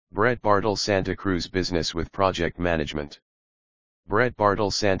Bartle Santa Cruz Business with Project Management. Bartle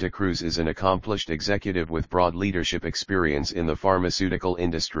Santa Cruz is an accomplished executive with broad leadership experience in the pharmaceutical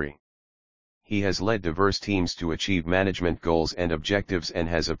industry. He has led diverse teams to achieve management goals and objectives and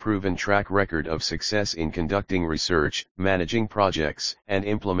has a proven track record of success in conducting research, managing projects, and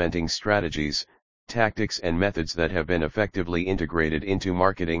implementing strategies, tactics and methods that have been effectively integrated into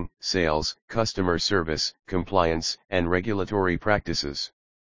marketing, sales, customer service, compliance, and regulatory practices.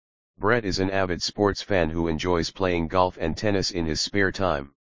 Brett is an avid sports fan who enjoys playing golf and tennis in his spare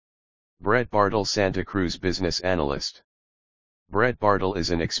time. Bartle Santa Cruz Business Analyst. Bartle is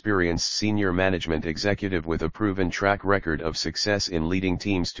an experienced senior management executive with a proven track record of success in leading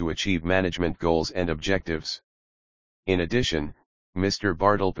teams to achieve management goals and objectives. In addition, Mr.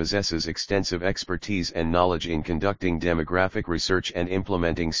 Bartle possesses extensive expertise and knowledge in conducting demographic research and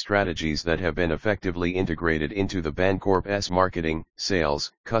implementing strategies that have been effectively integrated into the Bancorp's marketing,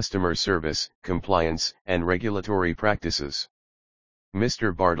 sales, customer service, compliance, and regulatory practices.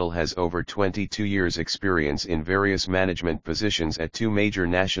 Mr. Bartle has over 22 years' experience in various management positions at two major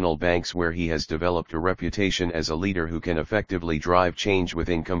national banks where he has developed a reputation as a leader who can effectively drive change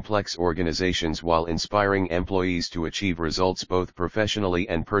within complex organizations while inspiring employees to achieve results both professionally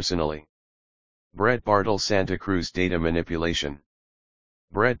and personally. Bartle Santa Cruz Data Manipulation.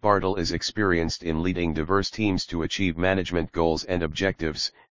 Bartle is experienced in leading diverse teams to achieve management goals and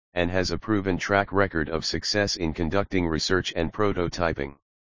objectives, and has a proven track record of success in conducting research and prototyping.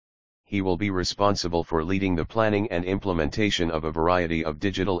 He will be responsible for leading the planning and implementation of a variety of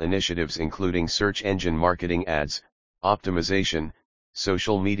digital initiatives including search engine marketing ads, optimization,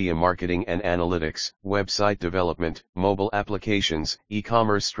 social media marketing and analytics, website development, mobile applications,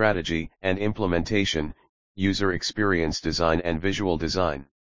 e-commerce strategy and implementation, user experience design and visual design.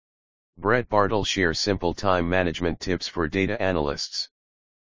 Bartle shares simple time management tips for data analysts.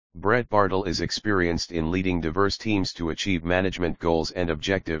 Bartle is experienced in leading diverse teams to achieve management goals and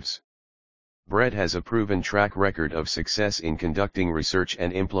objectives. Has a proven track record of success in conducting research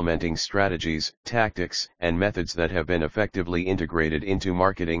and implementing strategies, tactics, and methods that have been effectively integrated into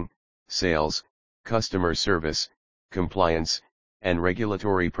marketing, sales, customer service, compliance, and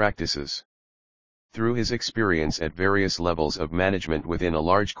regulatory practices. Through his experience at various levels of management within a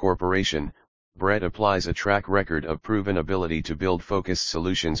large corporation, Brett applies a track record of proven ability to build focused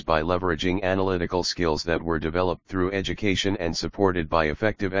solutions by leveraging analytical skills that were developed through education and supported by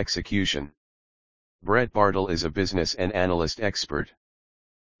effective execution. Bartle is a business and analyst expert.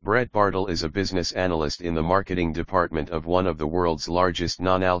 Bartle is a business analyst in the marketing department of one of the world's largest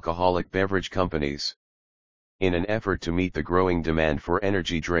non-alcoholic beverage companies. In an effort to meet the growing demand for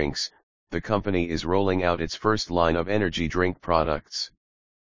energy drinks, the company is rolling out its first line of energy drink products.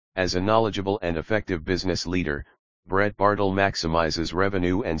 As a knowledgeable and effective business leader, Bartle maximizes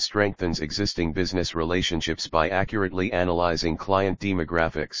revenue and strengthens existing business relationships by accurately analyzing client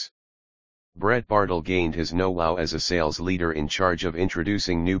demographics. Bartle gained his know-how as a sales leader in charge of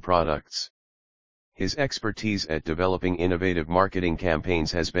introducing new products. His expertise at developing innovative marketing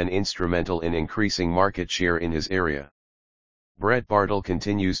campaigns has been instrumental in increasing market share in his area. Bartle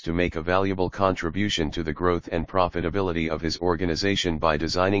continues to make a valuable contribution to the growth and profitability of his organization by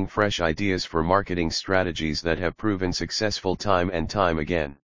designing fresh ideas for marketing strategies that have proven successful time and time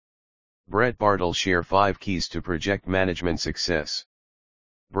again. Bartle shares 5 keys to project management success.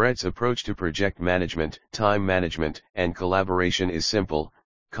 Brett's approach to project management, time management, and collaboration is simple: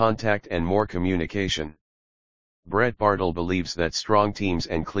 contact and more communication. Bartle believes that strong teams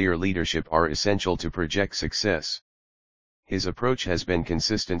and clear leadership are essential to project success. His approach has been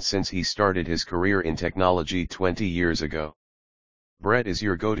consistent since he started his career in technology 20 years ago. Brett is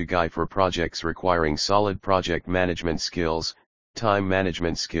your go-to guy for projects requiring solid project management skills, time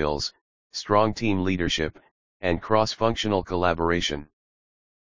management skills, strong team leadership, and cross-functional collaboration.